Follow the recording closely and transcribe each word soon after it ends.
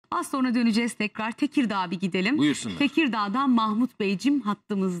Az sonra döneceğiz tekrar. Tekirdağ'a bir gidelim. Buyursunlar. Tekirdağ'dan Mahmut Beyciğim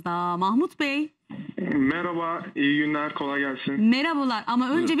hattımızda. Mahmut Bey. Merhaba, iyi günler, kolay gelsin. Merhabalar ama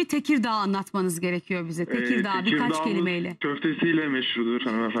önce bir Tekirdağ anlatmanız gerekiyor bize. Tekirdağ birkaç kelimeyle. Köftesiyle meşhurdur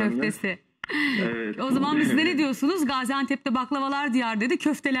hanımefendi. Köftesi. Evet. O zaman biz de ne diyorsunuz? Gaziantep'te baklavalar diyar dedi,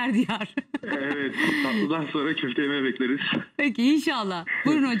 köfteler diyar. Evet, tatlıdan sonra köfte yemeye bekleriz. Peki inşallah.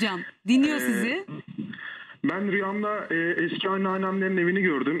 Buyurun hocam, dinliyor sizi. Ben rüyamda eski anneannemlerin evini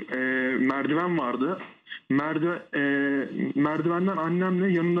gördüm. Merdiven vardı. Merdivenden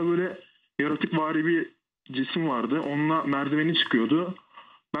annemle yanında böyle yaratıkvari bir cisim vardı. Onunla merdiveni çıkıyordu.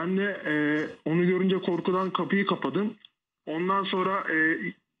 Ben de onu görünce korkudan kapıyı kapadım. Ondan sonra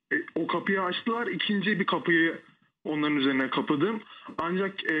o kapıyı açtılar. İkinci bir kapıyı onların üzerine kapadım.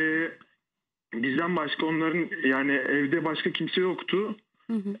 Ancak bizden başka onların yani evde başka kimse yoktu.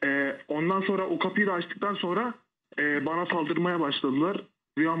 Ondan sonra o kapıyı da açtıktan sonra bana saldırmaya başladılar.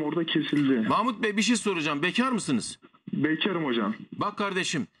 Rüyam orada kesildi. Mahmut Bey bir şey soracağım. Bekar mısınız? Bekarım hocam. Bak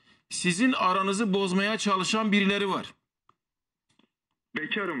kardeşim, sizin aranızı bozmaya çalışan birileri var.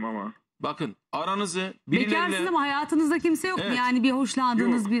 Bekarım ama. Bakın aranızı birileriyle... Bekarsınız ama hayatınızda kimse yok mu? Evet. Yani bir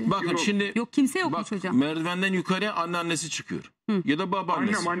hoşlandığınız Yok. bir... Bakın Yok. şimdi... Yok, kimse yokmuş bak, hocam. merdivenden yukarıya anneannesi çıkıyor. Ya da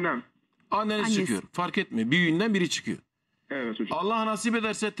babaannesi. Annem. Anneniz Annesi. çıkıyor. Fark etmiyor. Büyüğünden biri çıkıyor. Evet hocam. Allah nasip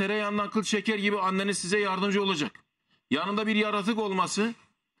ederse tereyağından kıl şeker gibi anneniz size yardımcı olacak. Yanında bir yaratık olması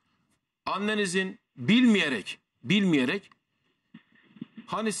annenizin bilmeyerek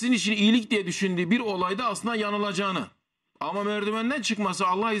hani sizin için iyilik diye düşündüğü bir olayda aslında yanılacağını ama merdivenden çıkması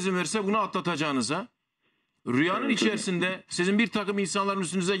Allah izin verirse bunu atlatacağınıza, rüyanın içerisinde sizin bir takım insanların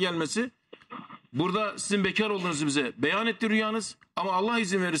üstünüze gelmesi, burada sizin bekar olduğunuzu bize beyan etti rüyanız ama Allah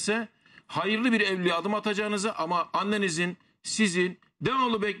izin verirse hayırlı bir evliliğe adım atacağınızı ama annenizin sizin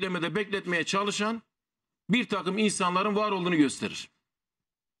devamlı bekletmeye çalışan bir takım insanların var olduğunu gösterir.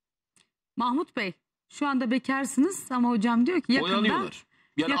 Mahmut Bey, şu anda bekarsınız ama hocam diyor ki yakında... Oyalıyorlar.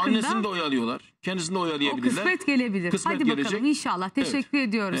 Yani yakında annesini de oyalıyorlar. Kendisini de o oyalayabilirler. kısmet gelebilir. Kısmet Hadi gelecek. bakalım inşallah. Teşekkür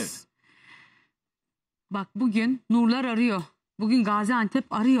ediyoruz. Evet. Bak bugün Nurlar arıyor. Bugün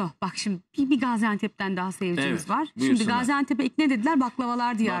Gaziantep arıyor. Bak şimdi bir Gaziantep'ten daha seyircimiz Evet, var. Şimdi buyursunlar. Gaziantep'e ilk ne dediler?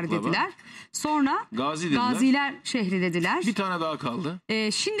 Baklavalar diyarı Baklava. dediler. Sonra Gazi dediler. Gaziler şehri dediler. Bir tane daha kaldı.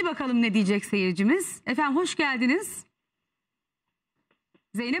 Şimdi bakalım ne diyecek seyircimiz. Efendim hoş geldiniz.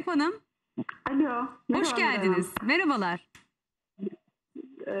 Zeynep Hanım. Alo. Hoş geldiniz. Merhabalar.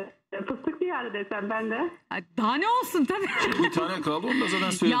 Fıstık diyarı desem ben de. Ay, daha ne olsun tabii. Bir tane kaldı. Onu da zaten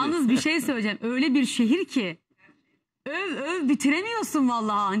söyledi. Yalnız bir şey söyleyeceğim. Öyle bir şehir ki öv bitiremiyorsun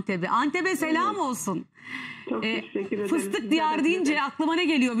vallahi Antep'i. Antep'e selam olsun. Çok teşekkür ederim. Fıstık diyarı deyince aklıma ne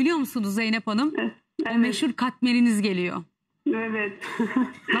geliyor biliyor musunuz Zeynep Hanım? O Evet. meşhur katmeriniz geliyor. Evet.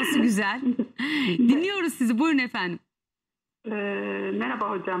 Nasıl güzel. Dinliyoruz sizi. Buyurun efendim. Merhaba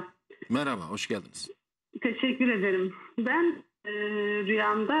hocam. Merhaba. Hoş geldiniz. Teşekkür ederim. Ben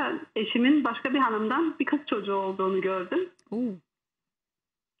rüyamda eşimin başka bir hanımdan bir kız çocuğu olduğunu gördüm. Oo.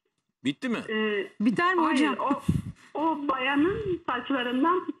 Bitti mi? Biter mi Hayır, hocam? o bayanın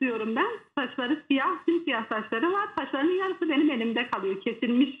saçlarından tutuyorum ben. Saçları siyah, simsiyah saçları var. Saçlarının yarısı benim elimde kalıyor.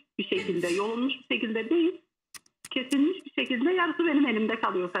 Kesilmiş bir şekilde, yolunmuş bir şekilde değil. Kesilmiş bir şekilde yarısı benim elimde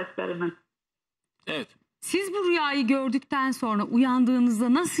kalıyor saçlarının. Evet. Siz bu rüyayı gördükten sonra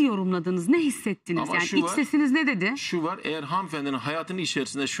uyandığınızda nasıl yorumladınız? Ne hissettiniz? Ama Yani şu iç var, sesiniz ne dedi? Şu var. Eğer hanımefendinin hayatının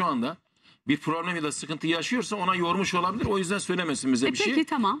içerisinde şu anda bir problem ya da sıkıntı yaşıyorsa ona yormuş olabilir. O yüzden söylemesin bize bir Peki, şey.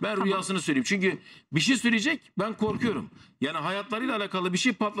 tamam, Ben tamam. rüyasını söyleyeyim. Çünkü bir şey söyleyecek, ben korkuyorum. Yani hayatlarıyla alakalı bir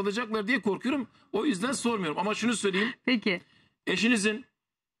şey patlatacaklar diye korkuyorum. O yüzden sormuyorum. Ama şunu söyleyeyim. Peki. Eşinizin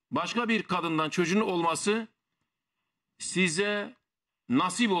başka bir kadından çocuğunun olması size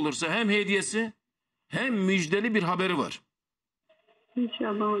nasip olursa hem hediyesi hem müjdeli bir haberi var.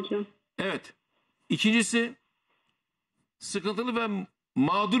 İnşallah hocam. Evet. İkincisi, sıkıntılı ve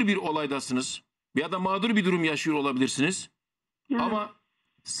mağdur bir olaydasınız. Ya da mağdur bir durum yaşıyor olabilirsiniz. Evet. Ama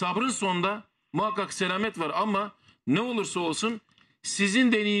sabrın sonunda muhakkak selamet var. Ama ne olursa olsun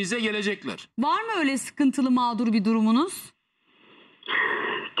sizin deneyinize gelecekler. Var mı öyle sıkıntılı mağdur bir durumunuz?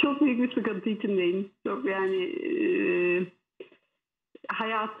 Çok büyük bir sıkıntı içindeyim. Çok yani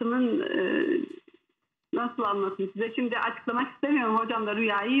hayatımın nasıl anlatayım size? Şimdi açıklamak istemiyorum. Hocam da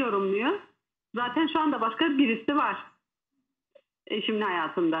rüyayı yorumluyor. Zaten şu anda başka birisi var. Eşimin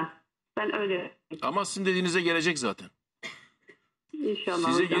hayatında. Ben öyle. Ama sizin dediğinize gelecek zaten.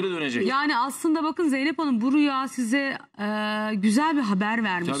 İnşallah Size hocam. geri dönecek. Yani aslında bakın Zeynep Hanım bu rüya size güzel bir haber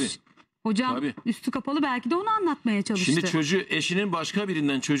vermiş. Tabii. Hocam Tabii. üstü kapalı belki de onu anlatmaya çalıştı. Şimdi çocuğu, eşinin başka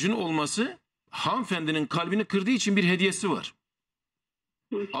birinden çocuğun olması hanımefendinin kalbini kırdığı için bir hediyesi var.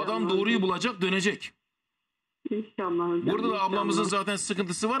 İnşallah Adam hocam. doğruyu bulacak, dönecek. İnşallah hocam. Burada da inşallah. ablamızın zaten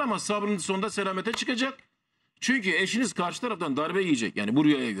sıkıntısı var ama sabrının sonunda selamete çıkacak. Çünkü eşiniz karşı taraftan darbe yiyecek yani bu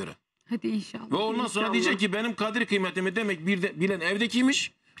rüyaya göre. Hadi inşallah. Ve ondan sonra İnşallah. diyecek ki benim kadir kıymetimi demek bilen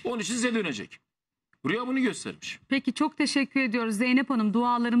evdekiymiş. Onun için size dönecek. Rüya bunu göstermiş. Peki çok teşekkür ediyoruz Zeynep Hanım.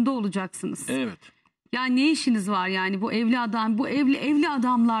 Dualarımda olacaksınız. Evet. Ya ne işiniz var yani bu evli adam, bu evli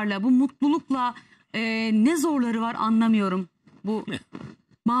adamlarla, bu mutlulukla ne zorları var anlamıyorum bu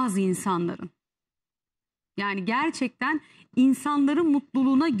bazı insanların. Yani gerçekten insanların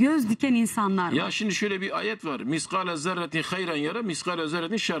mutluluğuna göz diken insanlar var. Ya şimdi şöyle bir ayet var. Miskale zerretin hayran yara, miskale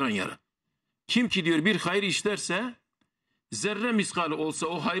zerretin şerran yara. Kim ki diyor bir hayır işlerse zerre miskali olsa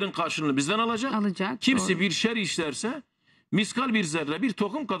o hayrın karşılığını bizden alacak. Alacak. Kimse doğru. bir şer işlerse miskal bir zerre, bir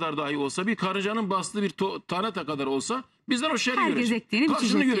tohum kadar dahi olsa, bir karıncanın bastığı bir tanete kadar olsa bizden o şerri Herkes görecek. ektiğini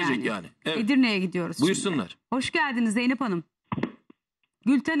Karşılığını biçecek görecek yani. Evet. Edirne'ye gidiyoruz şimdi. Buyursunlar. Hoş geldiniz Zeynep Hanım.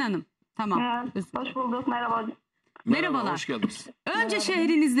 Gülten Hanım. Tamam. Hoş bulduk. Merhaba. Merhabalar. Hoş geldiniz. Önce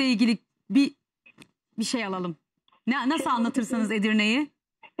şehrinizle ilgili bir şey alalım. Nasıl anlatırsanız Edirne'yi?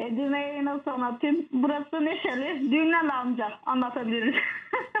 Edirne'yi nasıl anlatayım? Burası neşeli. Düğünlerle amca anlatabiliriz.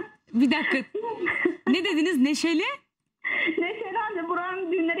 Bir dakika. Ne dediniz? Neşeli? Neşeli amca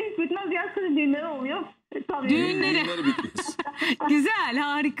buranın düğünleri hiç bitmez. Yarısı düğünleri oluyor. Tabii. Düğünleri. Düğünleri bitmez. Güzel,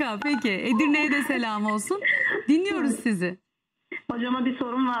 harika. Peki. Edirne'ye de selam olsun. Dinliyoruz sizi. Hocama bir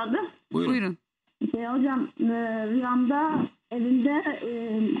sorum vardı. Buyurun. Hocam rüyamda evinde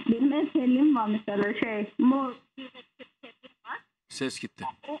benim en sevdiğim var mesela mor. Ses gitti.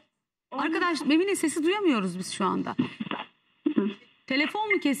 Arkadaş Memine sesi duyamıyoruz biz şu anda.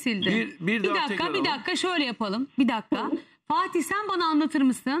 Telefon mu kesildi? Bir daha tekrar bir alalım. dakika şöyle yapalım. Bir dakika. Fatih sen bana anlatır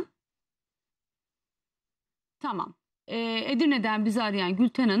mısın? Tamam. Edirne'den bizi arayan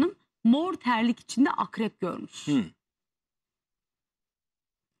Gülten Hanım mor terlik içinde akrep görmüş.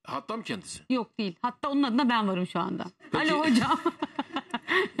 Hatta mı kendisi? Yok değil. Hatta onun adına ben varım şu anda. Peki. Alo hocam.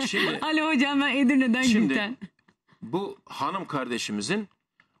 Şimdi Alo hocam ben Edirne'den Gülten. bu hanım kardeşimizin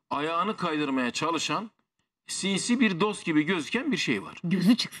ayağını kaydırmaya çalışan sinsi bir dost gibi gözüken bir şey var.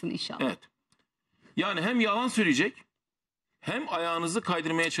 Gözü çıksın inşallah. Evet. Yani hem yalan söyleyecek hem ayağınızı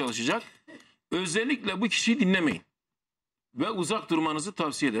kaydırmaya çalışacak. Özellikle bu kişiyi dinlemeyin. Ve uzak durmanızı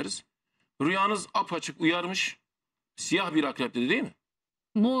tavsiye ederiz. Rüyanız apaçık uyarmış. Siyah bir akrep dedi değil mi?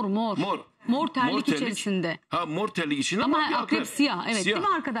 Mor. Mor. Mor terlik Mor terlik. içerisinde. Ha mor terlik içinde Ama bir akrep siyah. Evet Siyah. değil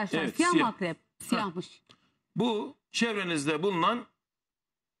mi arkadaşlar? Evet, siyah mı siyah. akrep? Siyahmış. Bu çevrenizde bulunan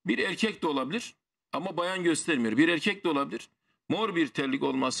bir erkek de olabilir ama bayan göstermiyor. Bir erkek de olabilir. Mor bir terlik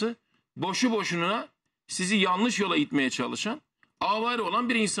olması boşu boşuna sizi yanlış yola itmeye çalışan, avare olan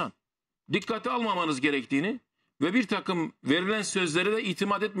bir insan. Dikkate almamanız gerektiğini ve bir takım verilen sözlere de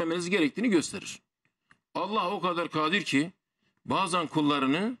itimat etmemeniz gerektiğini gösterir. Allah o kadar kadir ki bazen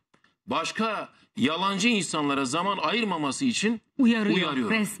kullarını başka yalancı insanlara zaman ayırmaması için uyarıyor.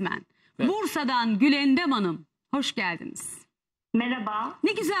 Resmen. Evet. Bursa'dan Gülendam Hanım. Hoş geldiniz. Merhaba.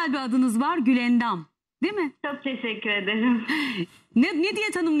 Ne güzel bir adınız var Gülendam. Değil mi? Çok teşekkür ederim. Ne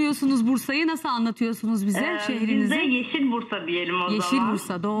diye tanımlıyorsunuz Bursa'yı? Nasıl anlatıyorsunuz bize şehrinizi? Biz de Yeşil Bursa diyelim o Yeşil zaman.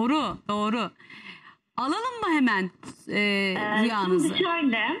 Bursa. Doğru. Alalım mı hemen rüyanızı? Şimdi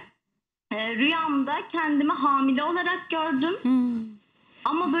şöyle. Rüyamda kendimi hamile olarak gördüm.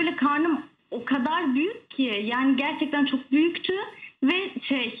 Ama böyle karnım o kadar büyük ki yani gerçekten çok büyüktü ve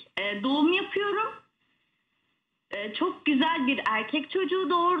doğum yapıyorum. Çok güzel bir erkek çocuğu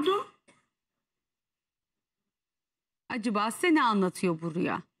doğurdum. Acaba size ne anlatıyor bu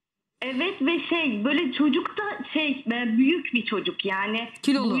rüya? Evet ve böyle çocuk da büyük bir çocuk yani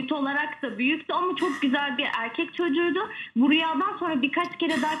Kilolu. boyut olarak da büyüktü ama çok güzel bir erkek çocuğuydu. Bu rüyadan sonra birkaç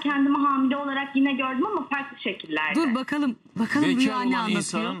kere daha kendimi hamile olarak yine gördüm ama farklı şekillerde. Dur bakalım Bekar rüya ne olan anlatıyor?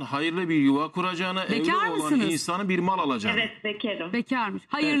 insanın hayırlı bir yuva kuracağına, evli Bekar olan mısınız? insanın bir mal alacağını. Evet bekarım. Bekarmış.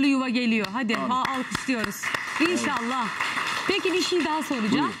 Hayırlı yuva geliyor. Hadi alkışlıyoruz. İnşallah. Peki bir şey daha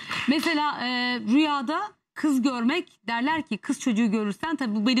soracağım. Buyurun. Mesela rüyada kız görmek derler ki kız çocuğu görürsen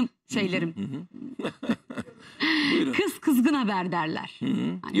tabii bu benim şeylerim. Buyurun. Kız kızgın haber derler.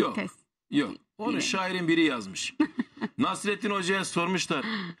 Hani Yok. Yok. Onu Yine. şairin biri yazmış. Nasrettin Hoca'ya sormuşlar.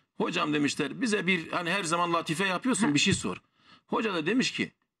 Hocam demişler bize her zaman latife yapıyorsun bir şey sor. Hoca da demiş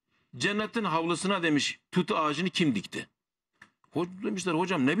ki cennetin havlusuna demiş tut ağacını kim dikti? Demişler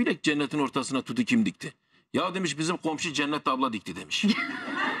hocam ne bilek cennetin ortasına tutu kim dikti? Ya demiş bizim komşu Cennet abla dikti demiş.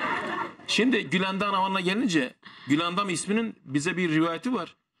 Şimdi Gülendam Hanım'a gelince Gülendam isminin bize bir rivayeti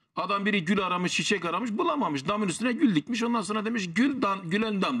var. Adam biri gül aramış, çiçek aramış, bulamamış. Damın üstüne gül dikmiş. Ondan sonra demiş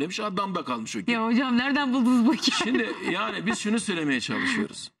Gülendam demiş. Damda kalmış o gül. Ya hocam nereden buldunuz bu hikayeyi? Şimdi yani biz şunu söylemeye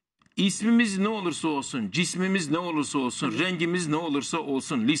çalışıyoruz. İsmimiz ne olursa olsun, cismimiz ne olursa olsun, rengimiz ne olursa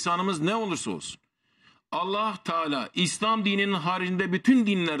olsun, lisanımız ne olursa olsun. Allah Teala İslam dininin haricinde bütün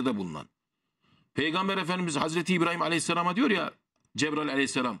dinlerde bulunan Peygamber Efendimiz Hazreti İbrahim Aleyhisselam'a diyor ya Cebrail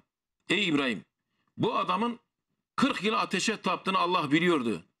Aleyhisselam, ey İbrahim, bu adamın 40 yıl ateşe taptığını Allah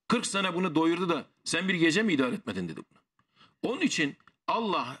biliyordu. 40 sene bunu doyurdu da sen bir gece mi idare etmedin dedi bunu. Onun için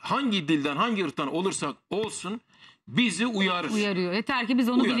Allah hangi dilden hangi ırktan olursak olsun bizi uyarır. Uyarıyor. Yeter ki biz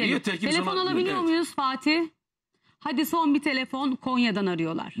onu bilelim. Yeter ki biz Telefon ona alabiliyor bilelim. muyuz Fatih? Hadi son bir telefon, Konya'dan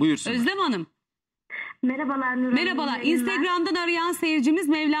arıyorlar. Buyursun. Özlem Hanım. Merhabalar Nur Hanım. Merhabalar. Instagram'dan arayan seyircimiz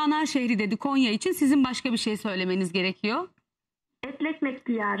Mevlana şehri dedi Konya için. Sizin başka bir şey söylemeniz gerekiyor. Etli ekmek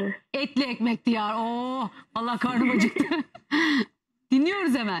diyarı. Etli ekmek diyar. Oo, Allah karnım acıktı.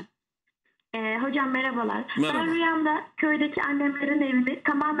 Dinliyoruz hemen. Hocam merhabalar. Merhaba. Ben rüyamda köydeki annemlerin evini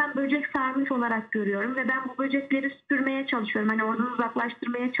tamamen böcek sarmış olarak görüyorum. Ve ben bu böcekleri süpürmeye çalışıyorum. Hani oradan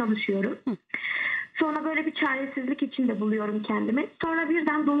uzaklaştırmaya çalışıyorum. Sonra böyle bir çaresizlik içinde buluyorum kendimi. Sonra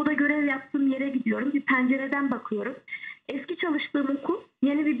birden doğuda görev yaptığım yere gidiyorum. Bir pencereden bakıyorum. Eski çalıştığım okul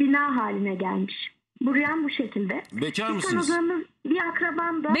yeni bir bina haline gelmiş. Bu rüyam bu şekilde. Bekar Bir mısınız? tanıdığımız bir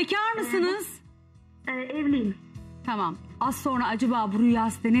akrabam da... Bekar mısınız? Evliyim. Tamam. Az sonra acaba bu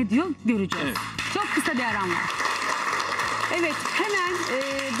rüyası ne diyor göreceğiz. Evet. Çok kısa bir aram var. Evet, hemen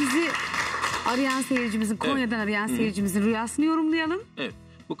bizi arayan seyircimizin, Konya'dan arayan seyircimizin rüyasını yorumlayalım. Evet.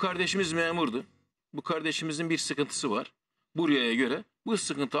 Bu kardeşimiz memurdu. Bu kardeşimizin bir sıkıntısı var. Bu rüyaya göre bu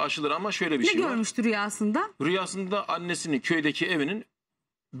sıkıntı aşılır ama şöyle bir Ne şey var. görmüştü rüyasında? Rüyasında annesinin köydeki evinin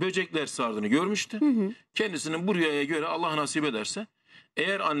böcekler sardığını görmüştü. Kendisinin bu rüyaya göre Allah nasip ederse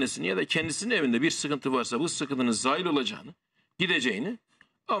eğer annesinin ya da kendisinin evinde bir sıkıntı varsa bu sıkıntının zahil olacağını, gideceğini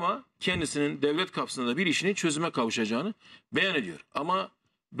ama kendisinin devlet kapsamında bir işinin çözüme kavuşacağını beyan ediyor. Ama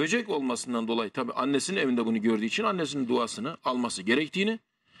böcek olmasından dolayı tabii annesinin evinde bunu gördüğü için annesinin duasını alması gerektiğini,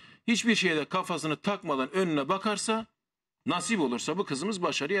 hiçbir şeyde kafasını takmadan önüne bakarsa nasip olursa bu kızımız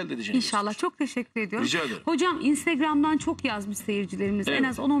başarı elde edeceğini İnşallah. gösterir. Çok teşekkür ediyorum. Rica ederim. Hocam Instagram'dan çok yazmış seyircilerimiz. Evet. En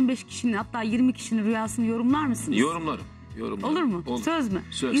az 10-15 kişinin hatta 20 kişinin rüyasını yorumlar mısınız? Yorumlarım. Olur mu? Olur. Söz mü?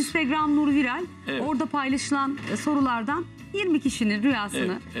 Söz. Instagram Nur Viral. Evet. Orada paylaşılan sorulardan 20 kişinin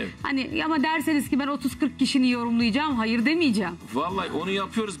rüyasını. Evet. Hani ama derseniz ki ben 30-40 kişini yorumlayacağım. Hayır demeyeceğim. Vallahi onu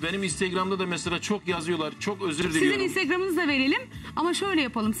yapıyoruz. Benim Instagram'da da mesela çok yazıyorlar. Çok özür diliyorum. Sizin Instagram'ınızı da verelim. Ama şöyle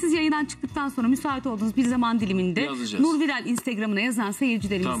yapalım. Siz yayından çıktıktan sonra müsait olduğunuz bir zaman diliminde Yazacağız. Nur Viral Instagram'ına yazan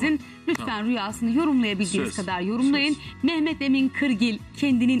seyircilerimizin Tamam. lütfen Tamam. rüyasını yorumlayabildiğiniz Söz. kadar yorumlayın. Söz. Mehmet Emin Kırgil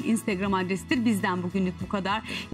kendinin Instagram adresidir. Bizden bugünlük bu kadar.